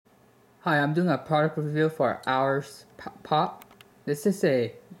Hi, I'm doing a product review for OURSPOP. This is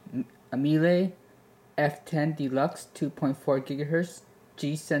a MeLE F10 Deluxe 2.4 GHz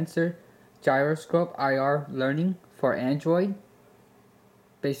G sensor gyroscope IR learning for Android.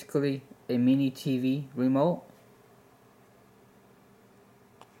 Basically a mini TV remote.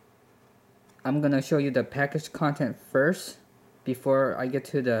 I'm gonna show you the package content first before I get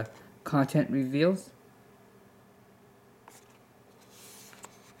to the content reveals.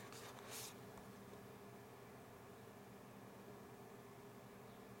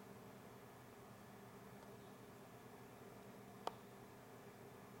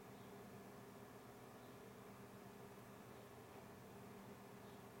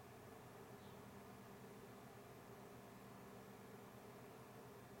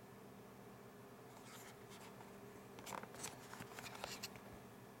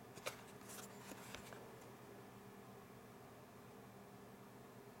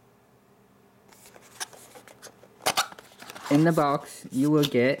 In the box, you will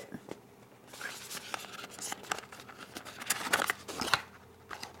get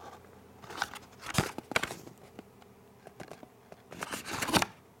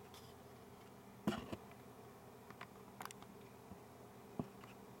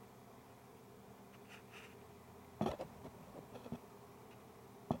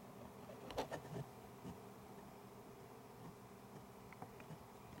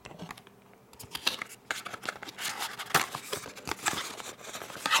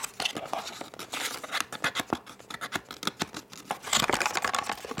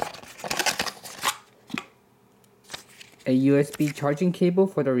a USB charging cable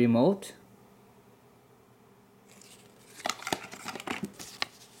for the remote,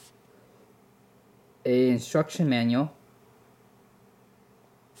 a instruction manual,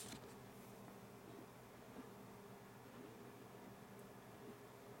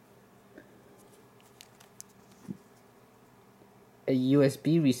 a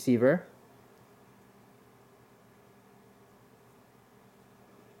USB receiver,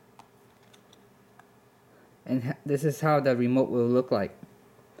 and this is how the remote will look like.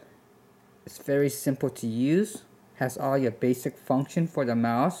 It's very simple to use, has all your basic function for the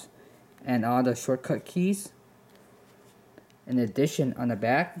mouse and all the shortcut keys. In addition, on the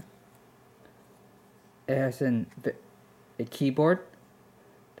back it has a keyboard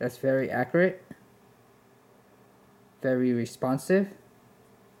that's very accurate, very responsive,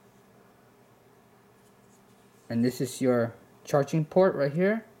 and this is your charging port right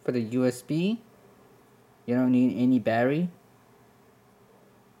here for the USB. You don't need any battery.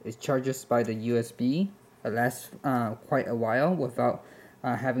 It charges by the USB. It lasts quite a while without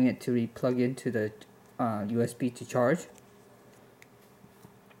having it to plug into the USB to charge.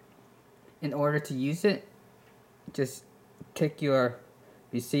 In order to use it, just take your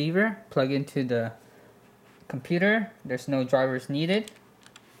receiver, plug into the computer. There's no drivers needed.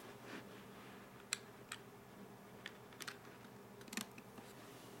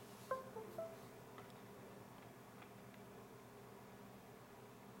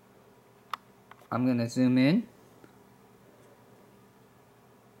 I'm gonna zoom in.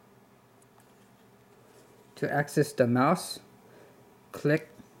 To access the mouse, click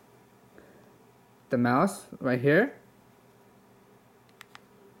the mouse right here.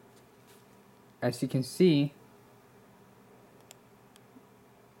 As you can see,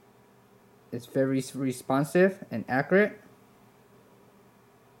 it's very responsive and accurate.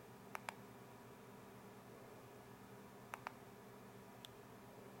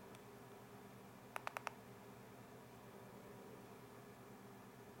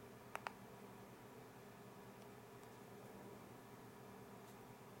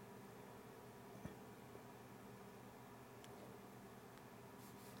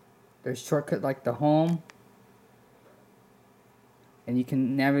 There's shortcut like the home, and you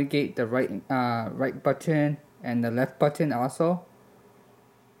can navigate the right button and the left button also.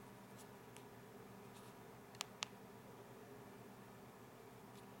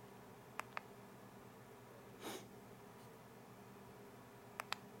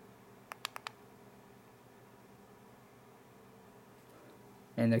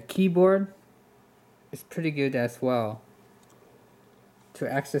 And the keyboard is pretty good as well.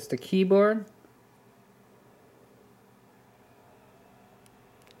 To access the keyboard,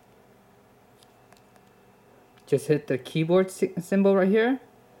 just hit the keyboard symbol right here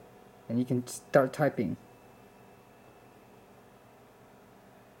and you can start typing.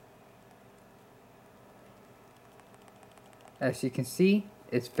 As you can see,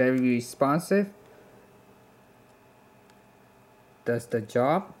 it's very responsive, does the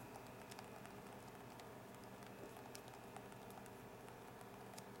job.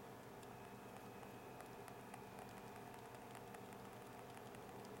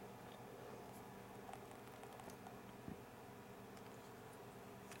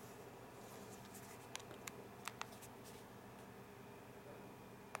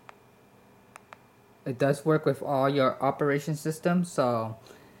 It does work with all your operation systems, so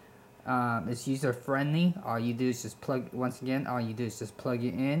it's user friendly. All you do is just plug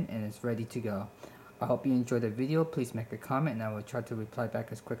it in and it's ready to go. I hope you enjoyed the video. Please make a comment and I will try to reply back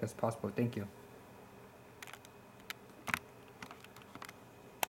as quick as possible. Thank you.